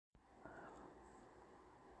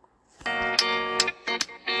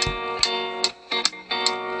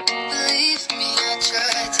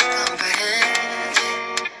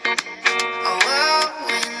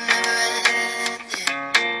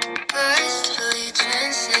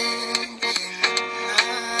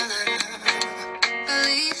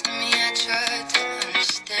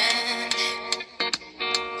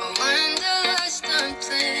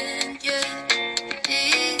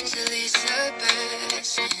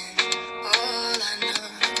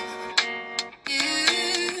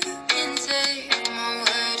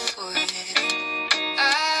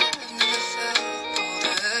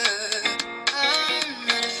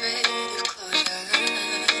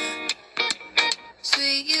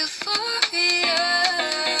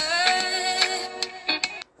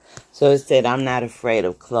So it said, I'm not afraid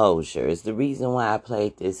of closure. It's the reason why I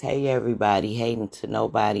played this. Hey, everybody, hating to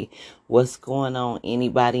nobody. What's going on,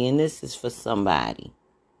 anybody? And this is for somebody.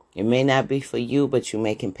 It may not be for you, but you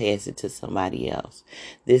may can pass it to somebody else.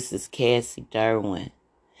 This is Cassie Durwin.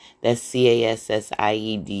 That's CASSIEDURWIN.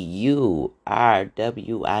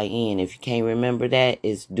 If you can't remember that,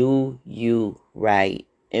 it's do you right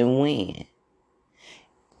and win.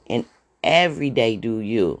 And every day do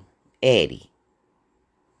you.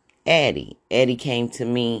 Eddie came to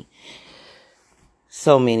me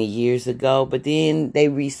so many years ago, but then they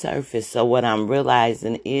resurfaced. So what I'm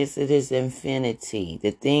realizing is it is infinity.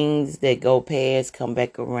 The things that go past come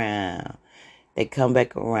back around. They come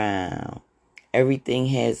back around. Everything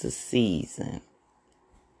has a season.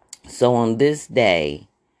 So on this day,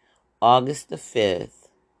 August the 5th,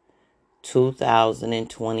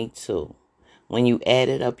 2022, when you add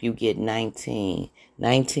it up, you get 19.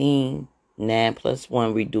 19, 9 plus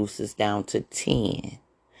 1 reduces down to 10.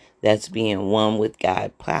 That's being one with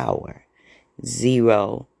God power.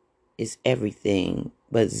 0 is everything,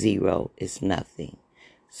 but 0 is nothing.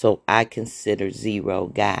 So I consider 0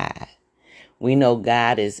 God. We know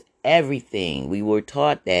God is everything. We were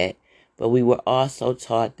taught that, but we were also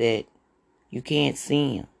taught that you can't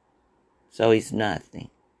see him. So he's nothing.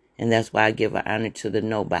 And that's why I give an honor to the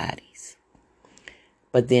nobodies.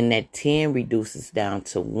 But then that 10 reduces down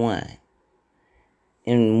to 1.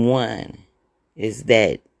 And 1 is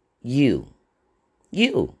that you.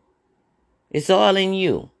 It's all in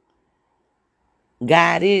you.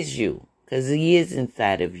 God is you because he is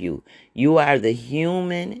inside of you. You are the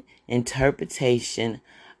human interpretation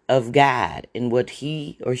of God and what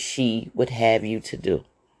he or she would have you to do.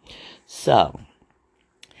 So,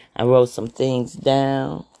 I wrote some things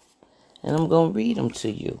down and I'm going to read them to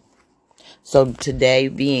you. So, today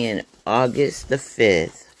being August the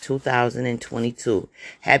 5th, 2022.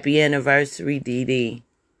 Happy anniversary, Dee Dee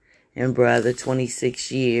and brother,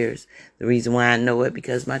 26 years. The reason why I know it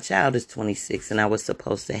because my child is 26 and I was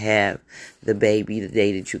supposed to have the baby the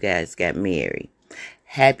day that you guys got married.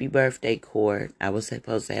 Happy birthday, Court. I was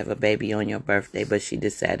supposed to have a baby on your birthday, but she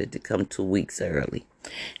decided to come 2 weeks early.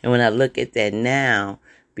 And when I look at that now,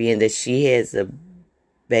 being that she has a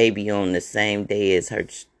baby on the same day as her,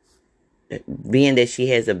 being that she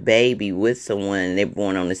has a baby with someone and they're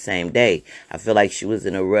born on the same day, I feel like she was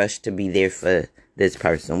in a rush to be there for this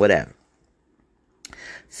person, whatever.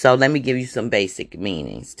 So let me give you some basic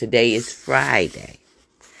meanings. Today is Friday.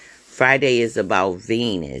 Friday is about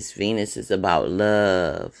Venus. Venus is about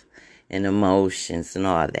love and emotions and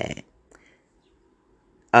all that.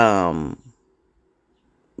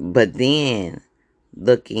 But then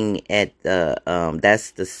looking at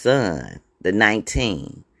that's the sun, the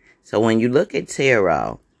 19. So when you look at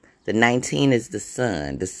tarot, the 19 is the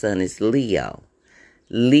sun. The sun is Leo.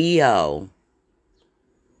 Leo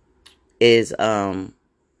is fire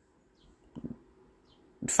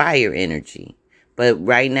energy. But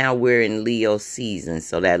right now we're in Leo season,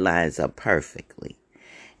 so that lines up perfectly.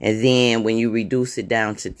 And then when you reduce it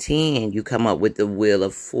down to 10, you come up with the Wheel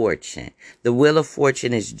of Fortune. The Wheel of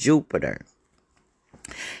Fortune is Jupiter.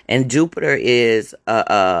 And Jupiter is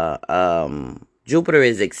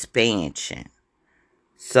expansion.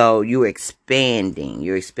 So you're expanding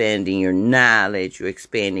your knowledge, you're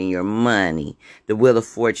expanding your money. The Wheel of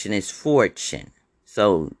Fortune is fortune.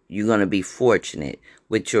 So you're going to be fortunate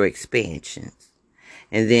with your expansions.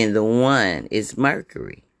 And then the 1 is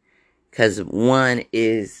Mercury. Because 1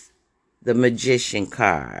 is the Magician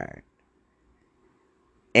card.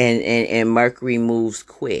 And Mercury moves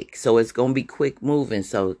quick. So it's going to be quick moving.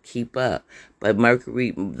 So keep up. But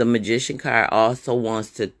Mercury, the Magician card, also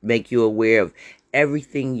wants to make you aware of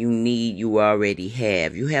everything you need you already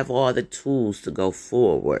have. You have all the tools to go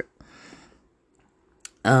forward.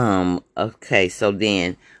 Okay, so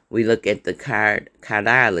then we look at the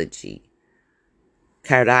cardology.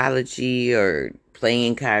 Cardology or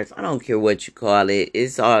playing cards, I don't care what you call it.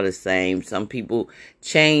 It's all the same. Some people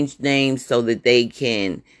change names so that they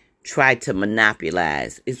can try to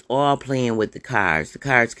monopolize. It's all playing with the cards. The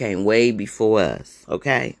cards came way before us,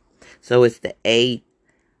 okay? So it's the 8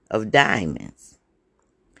 of diamonds.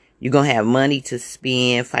 You're going to have money to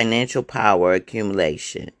spend, financial power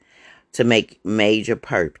accumulation to make major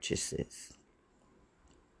purchases.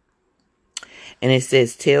 And it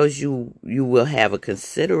says, tells you will have a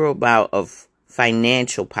considerable amount of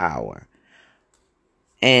financial power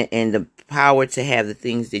and the power to have the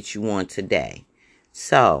things that you want today.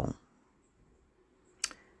 So,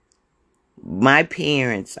 my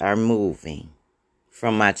parents are moving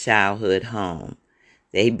from my childhood home.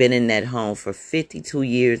 They've been in that home for 52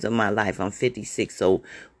 years of my life. I'm 56, so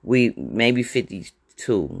maybe 52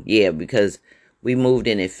 52. Yeah, because we moved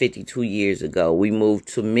in it 52 years ago. We moved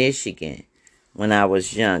to Michigan when I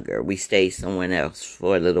was younger. We stayed somewhere else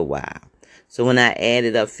for a little while. So when I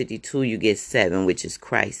added up 52, you get 7, which is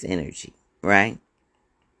Christ energy, right?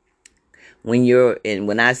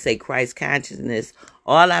 When I say Christ consciousness,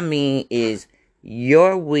 all I mean is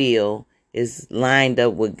your will is lined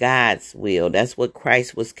up with God's will. That's what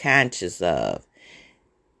Christ was conscious of.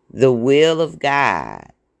 The will of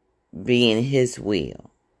God being his will.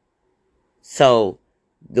 So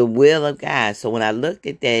the will of God. So when I looked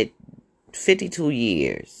at that 52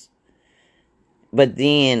 years, but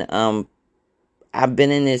then I've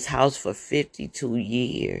been in this house for 52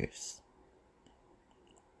 years.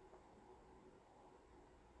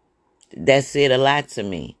 That said a lot to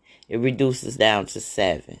me. It reduces down to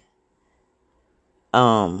 7.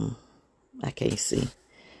 I can't see.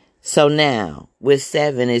 So now, with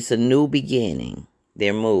 7, it's a new beginning.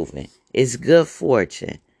 They're moving. It's good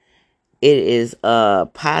fortune. It is a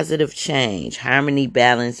positive change, harmony,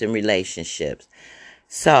 balance, and relationships.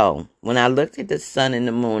 So, when I looked at the sun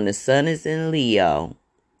and the sun is in Leo.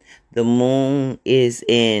 The moon is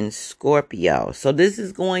in Scorpio. So this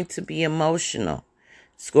is going to be emotional.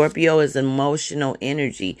 Scorpio is emotional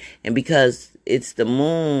energy. And because it's the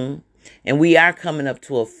moon, and we are coming up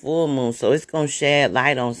to a full moon, so it's going to shed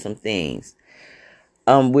light on some things.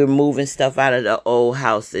 We're moving stuff out of the old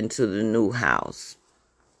house into the new house.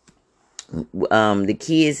 The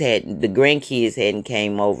grandkids hadn't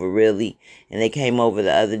came over really, and they came over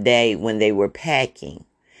the other day when they were packing,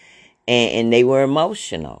 and they were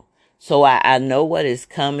emotional. So I know what is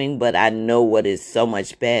coming, but I know what is so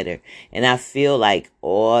much better. And I feel like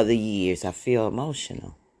all the years I feel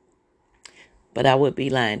emotional. But I would be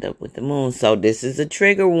lined up with the moon. So this is a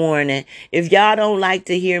trigger warning. If y'all don't like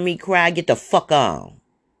to hear me cry, get the fuck on.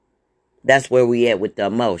 That's where we at with the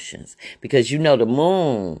emotions. Because you know the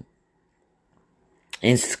moon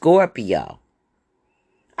in Scorpio,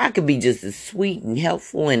 I could be just as sweet and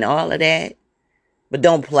helpful and all of that. But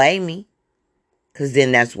don't play me. Because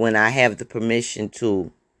then that's when I have the permission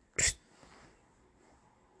to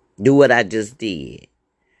do what I just did.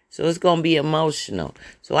 So it's going to be emotional.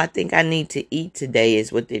 So I think I need to eat today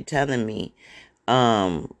is what they're telling me.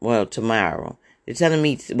 Tomorrow. They're telling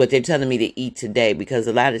me what they're telling me to eat today, because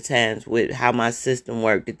a lot of times with how my system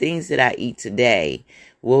works, the things that I eat today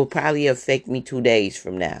will probably affect me 2 days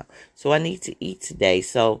from now. So I need to eat today.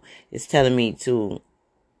 So it's telling me to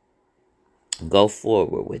go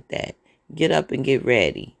forward with that. Get up and get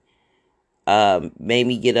ready.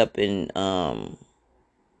 Maybe get up and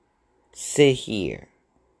sit here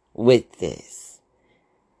with this.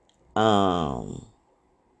 I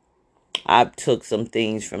took some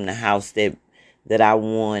things from the house that I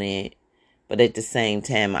wanted, but at the same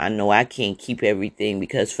time, I know I can't keep everything,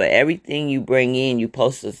 because for everything you bring in, you're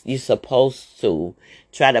supposed to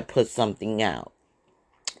try to put something out,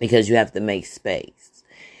 because you have to make space.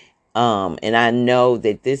 And I know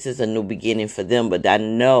that this is a new beginning for them, but I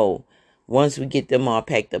know once we get them all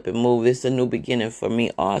packed up and moved, it's a new beginning for me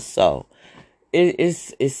also.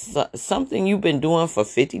 It's something you've been doing for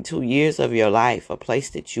 52 years of your life. A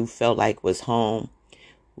place that you felt like was home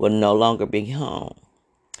will no longer be home.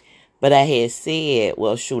 But I had said,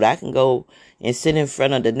 well, shoot, I can go and sit in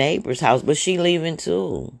front of the neighbor's house, but she leaving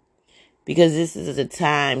too. Because this is a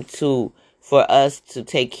time for us to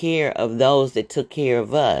take care of those that took care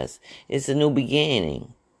of us. It's a new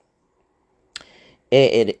beginning.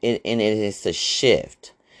 And it is a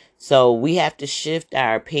shift. So we have to shift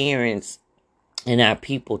our parents and our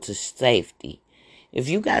people to safety. If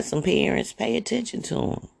you got some parents, pay attention to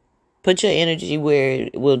them. Put your energy where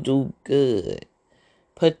it will do good.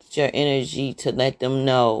 Put your energy to let them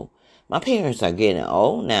know, my parents are getting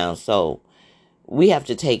old now, so we have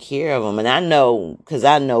to take care of them. And I know, because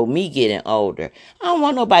I know me getting older, I don't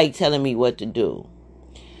want nobody telling me what to do.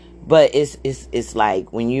 But it's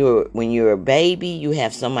like when you're a baby, you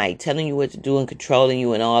have somebody telling you what to do and controlling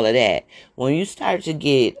you and all of that. When you start to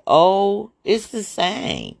get old, it's the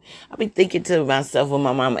same. I be thinking to myself when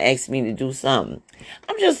my mama asks me to do something,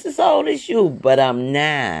 I'm just as old as you, but I'm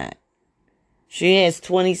not. She has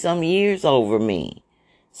 20 some years over me.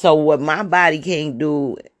 So what my body can't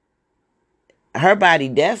do, her body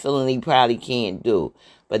definitely probably can't do.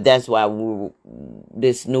 But that's why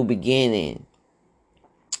this new beginning,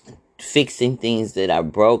 fixing things that are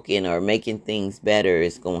broken or making things better,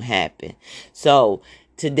 is going to happen. So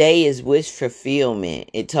today is wish fulfillment.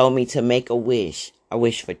 It told me to make a wish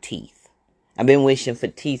for teeth. I've been wishing for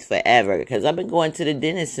teeth forever, because I've been going to the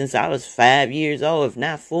dentist since I was 5 years old, if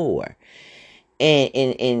not 4.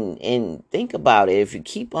 And think about it. If you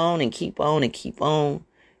keep on and keep on and keep on,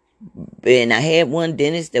 And I had one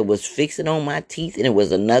dentist that was fixing on my teeth, and it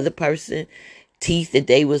was another person teeth that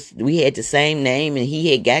we had the same name, and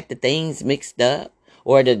he had got the things mixed up,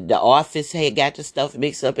 or the office had got the stuff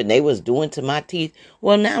mixed up, and they was doing to my teeth.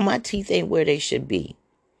 Well, now my teeth ain't where they should be.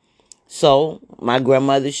 So my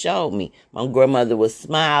grandmother showed me. My grandmother was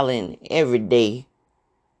smiling every day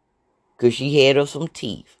because she had her some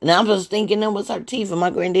teeth. And I was thinking that was her teeth. And my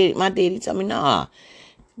daddy told me, nah,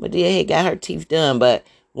 my dad had got her teeth done. But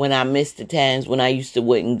when I missed the times when I used to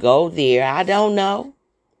wouldn't go there, I don't know.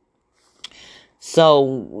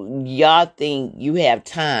 So y'all think you have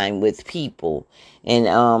time with people. And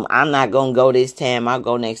I'm not going to go this time. I'll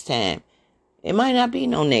go next time. It might not be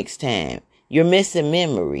no next time. You're missing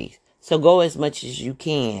memories. So go as much as you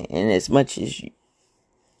can and as much as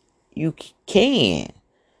you can.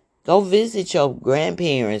 Go visit your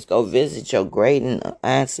grandparents. Go visit your great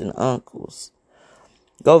aunts and uncles.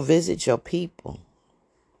 Go visit your people.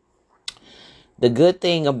 The good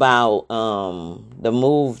thing about the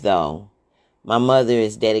move, though, my mother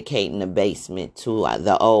is dedicating the basement to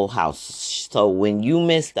the old house. So when you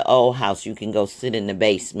miss the old house, you can go sit in the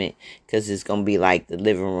basement because it's going to be like the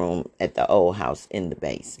living room at the old house in the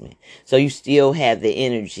basement. So you still have the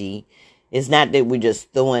energy. It's not that we're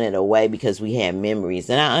just throwing it away because we have memories.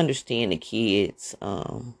 And I understand the kids.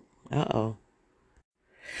 My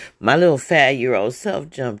little 5-year-old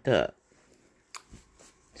self jumped up.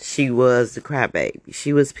 She was the crybaby.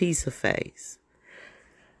 She was piece of face.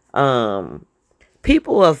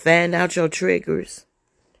 People will find out your triggers,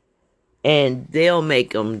 and they'll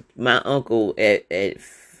make them. My uncle at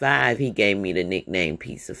 5, he gave me the nickname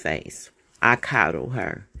Piece of Face. I coddle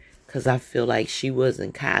her because I feel like she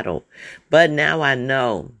wasn't coddled. But now I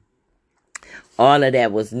know all of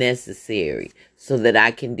that was necessary so that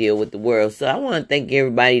I can deal with the world. So I want to thank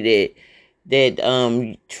everybody that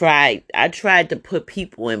tried. I tried to put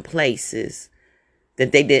people in places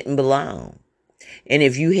that they didn't belong. And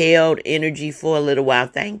if you held energy for a little while,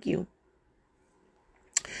 thank you.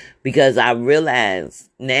 Because I realize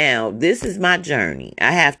now this is my journey.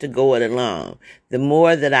 I have to go it along. The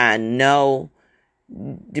more that I know,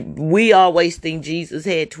 we always think Jesus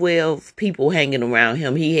had 12 people hanging around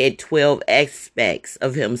him. He had 12 aspects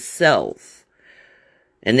of himself.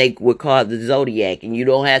 And they were called the Zodiac. And you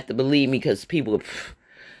don't have to believe me because people,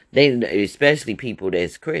 especially people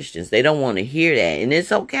that's Christians, they don't want to hear that. And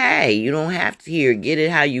it's okay. You don't have to hear it. Get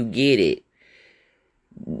it how you get it.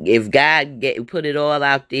 If God put it all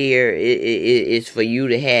out there, it's for you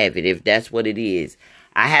to have it, if that's what it is.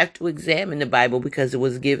 I have to examine the Bible because it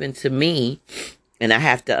was given to me, and I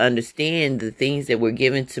have to understand the things that were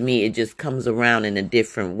given to me. It just comes around in a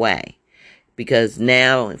different way. Because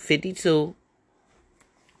now, in 52,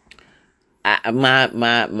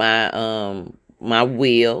 my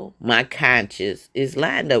will, my conscience is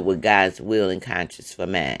lined up with God's will and conscience for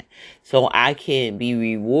mine. So I can be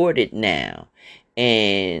rewarded now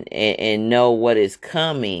and know what is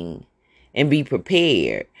coming and be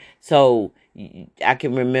prepared. So I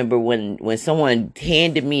can remember when someone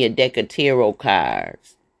handed me a deck of tarot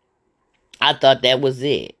cards, I thought that was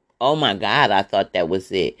it. Oh my God, I thought that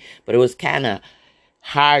was it. But it was kind of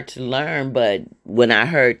hard to learn. But when I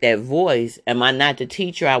heard that voice, am I not the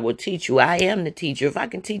teacher? I will teach you. I am the teacher. If I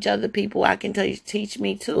can teach other people, I can teach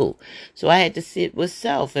me too. So I had to sit with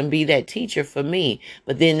self and be that teacher for me.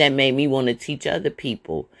 But then that made me want to teach other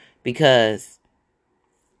people, because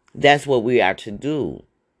that's what we are to do.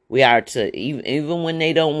 We are to, even when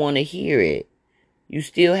they don't want to hear it, you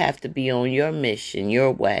still have to be on your mission,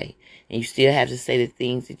 your way. And you still have to say the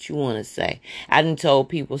things that you want to say. I done told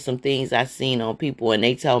people some things I seen on people, and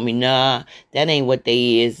they told me, nah, that ain't what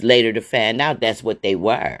they is. Later to find out that's what they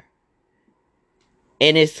were.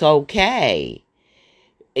 And it's okay.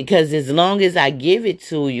 Because as long as I give it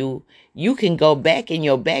to you, you can go back in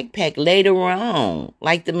your backpack later on,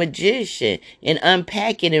 like the magician, and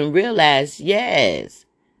unpack it and realize, yes,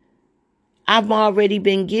 I've already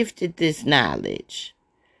been gifted this knowledge.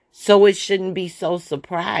 So it shouldn't be so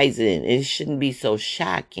surprising. It shouldn't be so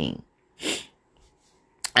shocking.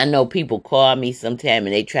 I know people call me sometime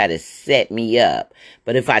and they try to set me up.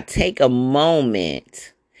 But if I take a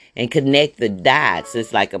moment and connect the dots,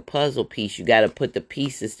 it's like a puzzle piece. You got to put the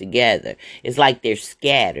pieces together. It's like they're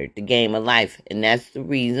scattered, the game of life. And that's the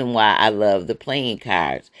reason why I love the playing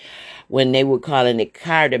cards. When they were calling it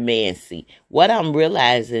cartomancy, what I'm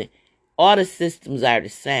realizing, all the systems are the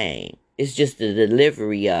same. It's just the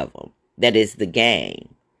delivery of them that is the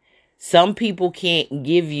game. Some people can't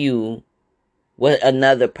give you what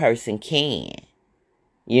another person can.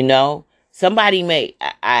 You know? Somebody may,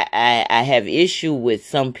 I have issue with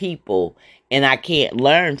some people and I can't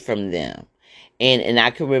learn from them. And I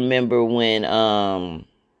can remember when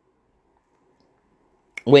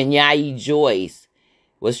Yai Joyce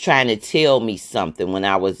was trying to tell me something when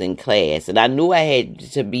I was in class. And I knew I had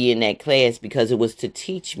to be in that class because it was to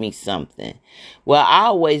teach me something. Well, I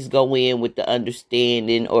always go in with the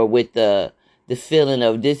understanding or with the feeling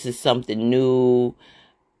of this is something new.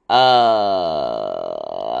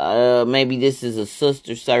 Maybe this is a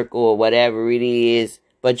sister circle or whatever it is.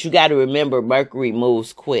 But you got to remember Mercury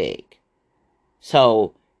moves quick.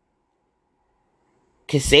 So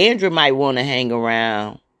Cassandra might want to hang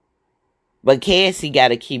around. But Cassie got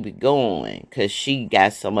to keep it going because she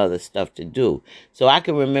got some other stuff to do. So I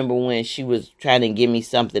can remember when she was trying to give me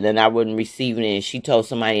something and I wasn't receiving it. And she told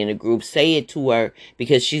somebody in the group, say it to her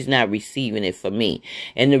because she's not receiving it for me.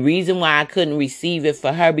 And the reason why I couldn't receive it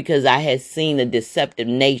for her because I had seen a deceptive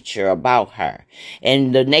nature about her.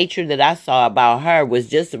 And the nature that I saw about her was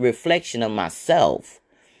just a reflection of myself.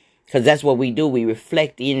 Because that's what we do. We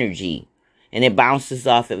reflect energy. And it bounces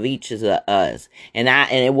off of each of us. And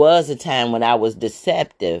it was a time when I was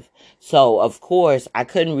deceptive. So, of course, I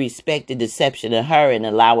couldn't respect the deception of her and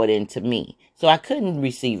allow it into me. So I couldn't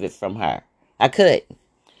receive it from her. I couldn't.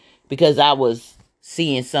 Because I was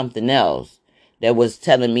seeing something else that was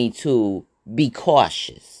telling me to be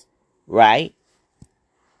cautious. Right?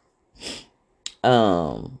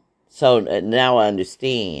 So now I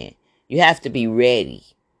understand. You have to be ready.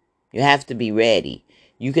 You have to be ready.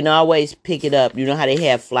 You can always pick it up. You know how they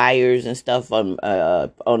have flyers and stuff on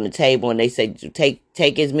the table, and they say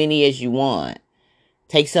take as many as you want.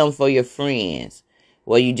 Take some for your friends.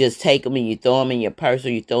 Well, you just take them and you throw them in your purse,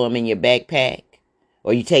 or you throw them in your backpack,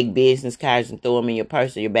 or you take business cards and throw them in your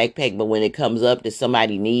purse or your backpack. But when it comes up that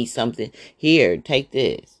somebody needs something, here, take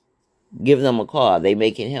this. Give them a call. They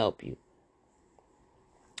may can help you.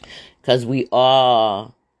 Because we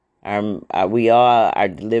all are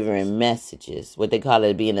delivering messages, what they call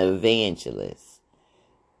it, being an evangelist,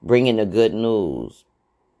 bringing the good news,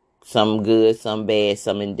 some good, some bad,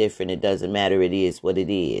 some indifferent. It doesn't matter. It is what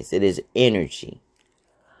it is. It is energy.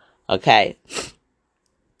 Okay.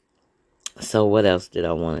 So what else did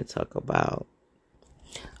I want to talk about?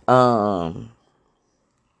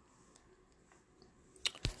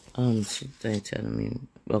 They telling me.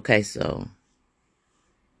 Okay, so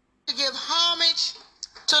to give homage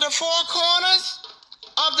to the four corners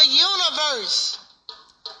of the universe,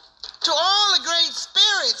 to all the great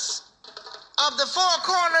spirits of the four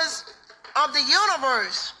corners of the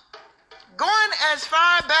universe, going as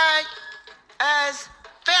far back as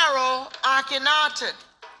Pharaoh Akhenaten.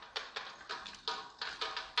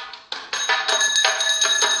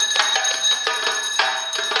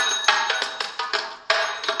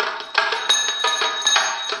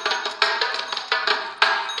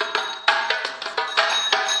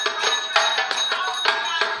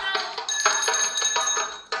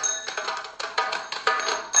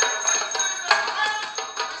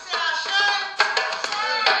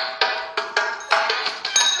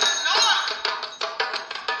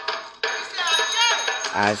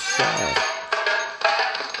 I shall.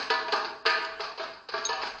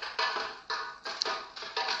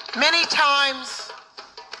 Many times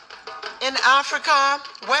in Africa,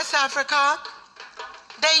 West Africa,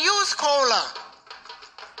 they use cola.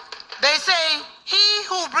 They say, he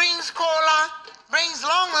who brings cola brings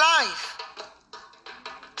long life.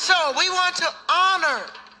 So we want to honor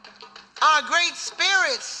our great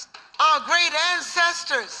spirits, our great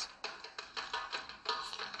ancestors.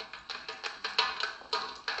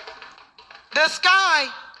 The sky,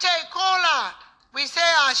 take cola, we say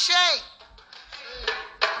Ashe.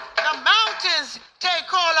 The mountains, take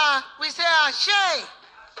cola, we say Ashe.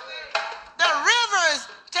 The rivers,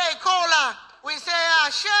 take cola, we say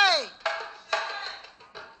Ashe.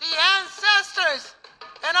 The ancestors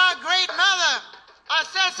and our great mother,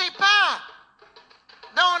 Asesipa,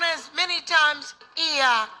 known as many times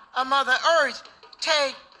Ia, a Mother Earth,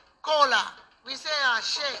 take cola, we say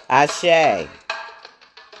Ashe. Ashe.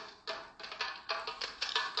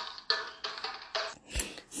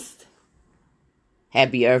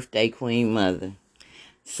 Happy Earth Day, Queen Mother.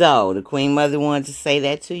 So, the Queen Mother wanted to say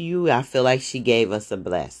that to you. I feel like she gave us a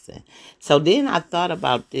blessing. So then I thought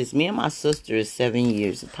about this. Me and my sister is 7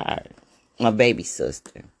 years apart. My baby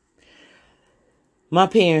sister. My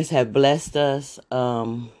parents have blessed us.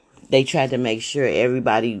 They tried to make sure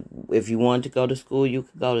everybody, if you wanted to go to school, you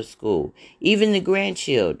could go to school. Even the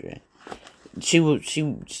grandchildren.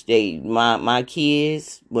 My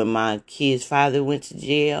kids, when my kids' father went to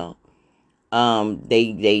jail,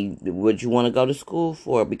 they would you want to go to school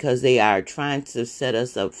for, because they are trying to set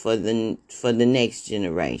us up for the next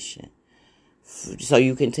generation, so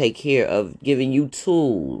you can take care of giving you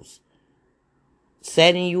tools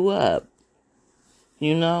setting you up,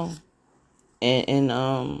 you know. And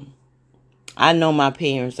I know my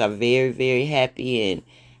parents are very, very happy,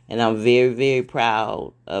 and I'm very, very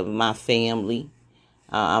proud of my family.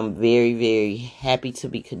 I'm very, very happy to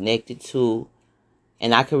be connected to.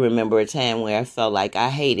 And I can remember a time where I felt like I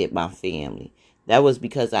hated my family. That was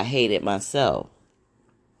because I hated myself.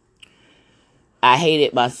 I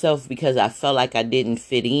hated myself because I felt like I didn't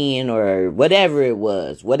fit in, or whatever it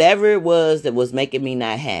was. Whatever it was that was making me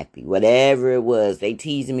not happy. Whatever it was. They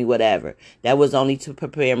teasing me, whatever. That was only to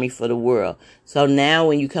prepare me for the world. So now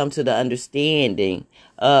when you come to the understanding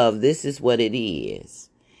of this is what it is,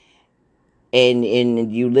 and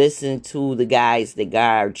you listen to the guys that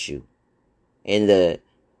guard you, and the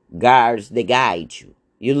guards that guide you.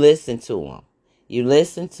 You listen to them. You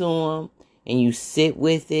listen to them, and you sit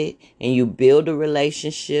with it, and you build a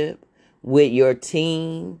relationship with your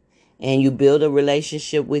team, and you build a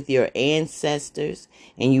relationship with your ancestors,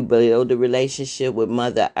 and you build a relationship with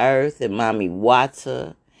Mother Earth and Mommy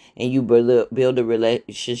Water, and you build a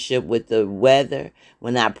relationship with the weather.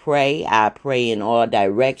 When I pray in all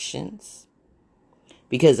directions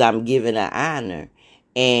because I'm given an honor.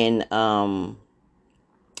 And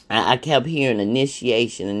I kept hearing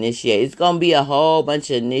initiation. It's going to be a whole bunch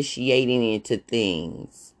of initiating into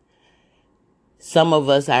things. Some of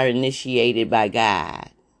us are initiated by God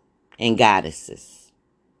and goddesses.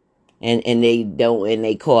 And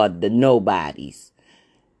they call the nobodies.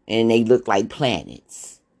 And they look like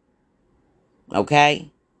planets.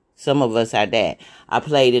 Okay? Some of us are that. I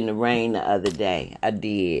played in the rain the other day. I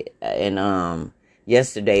did. And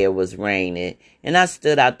yesterday it was raining. And I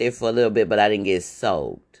stood out there for a little bit, but I didn't get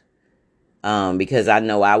soaked. Because I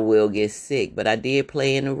know I will get sick. But I did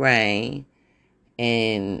play in the rain.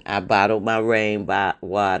 And I bottled my rain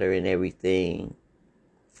water and everything.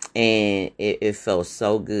 And it felt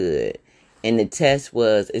so good. And the test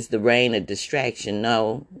was, is the rain a distraction?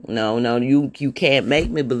 No. You can't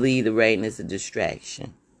make me believe the rain is a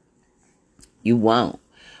distraction. You won't.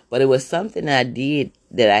 But it was something I did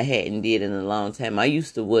that I hadn't did in a long time. I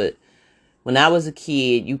used to when I was a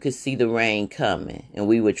kid, you could see the rain coming, and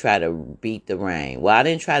we would try to beat the rain. Well, I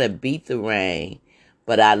didn't try to beat the rain,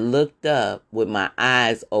 but I looked up with my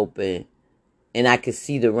eyes open, and I could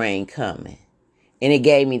see the rain coming. And it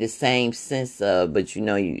gave me the same sense of, but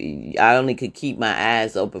I only could keep my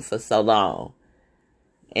eyes open for so long.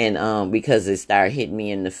 And because it started hitting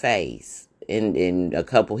me in the face. And a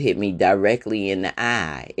couple hit me directly in the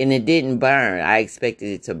eye. And it didn't burn. I expected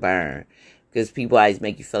it to burn. Because people always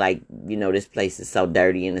make you feel like, this place is so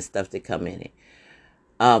dirty and the stuff that come in it.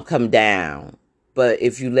 Come down. But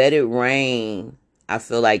if you let it rain, I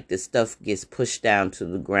feel like the stuff gets pushed down to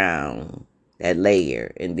the ground. That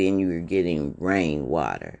layer. And then you're getting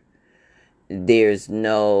rainwater. There's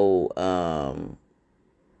no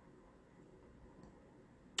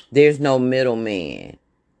middleman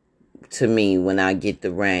to me when I get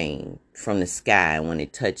the rain from the sky when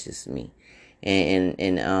it touches me. And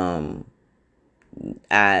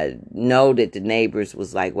I know that the neighbors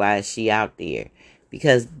was like, why is she out there?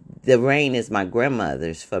 Because the rain is my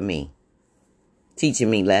grandmother's for me,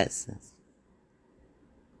 teaching me lessons.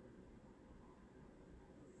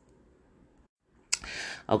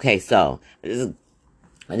 Okay, so I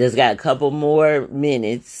just got a couple more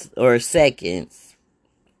minutes or seconds,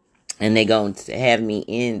 and they're going to have me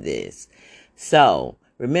end this. So,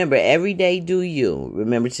 remember, every day do you.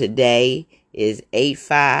 Remember, today is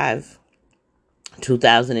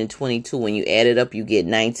 8/5/2022. When you add it up, you get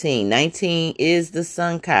 19. 19 is the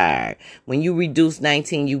sun card. When you reduce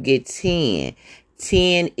 19, you get 10.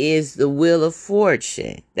 10 is the Wheel of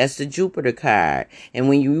Fortune. That's the Jupiter card. And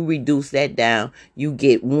when you reduce that down, you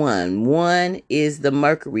get 1. 1 is the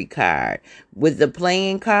Mercury card. With the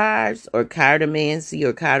playing cards or cardomancy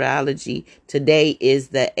or cardology, today is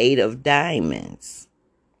the 8 of Diamonds.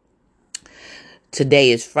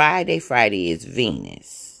 Today is Friday. Friday is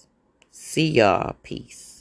Venus. See y'all. Peace.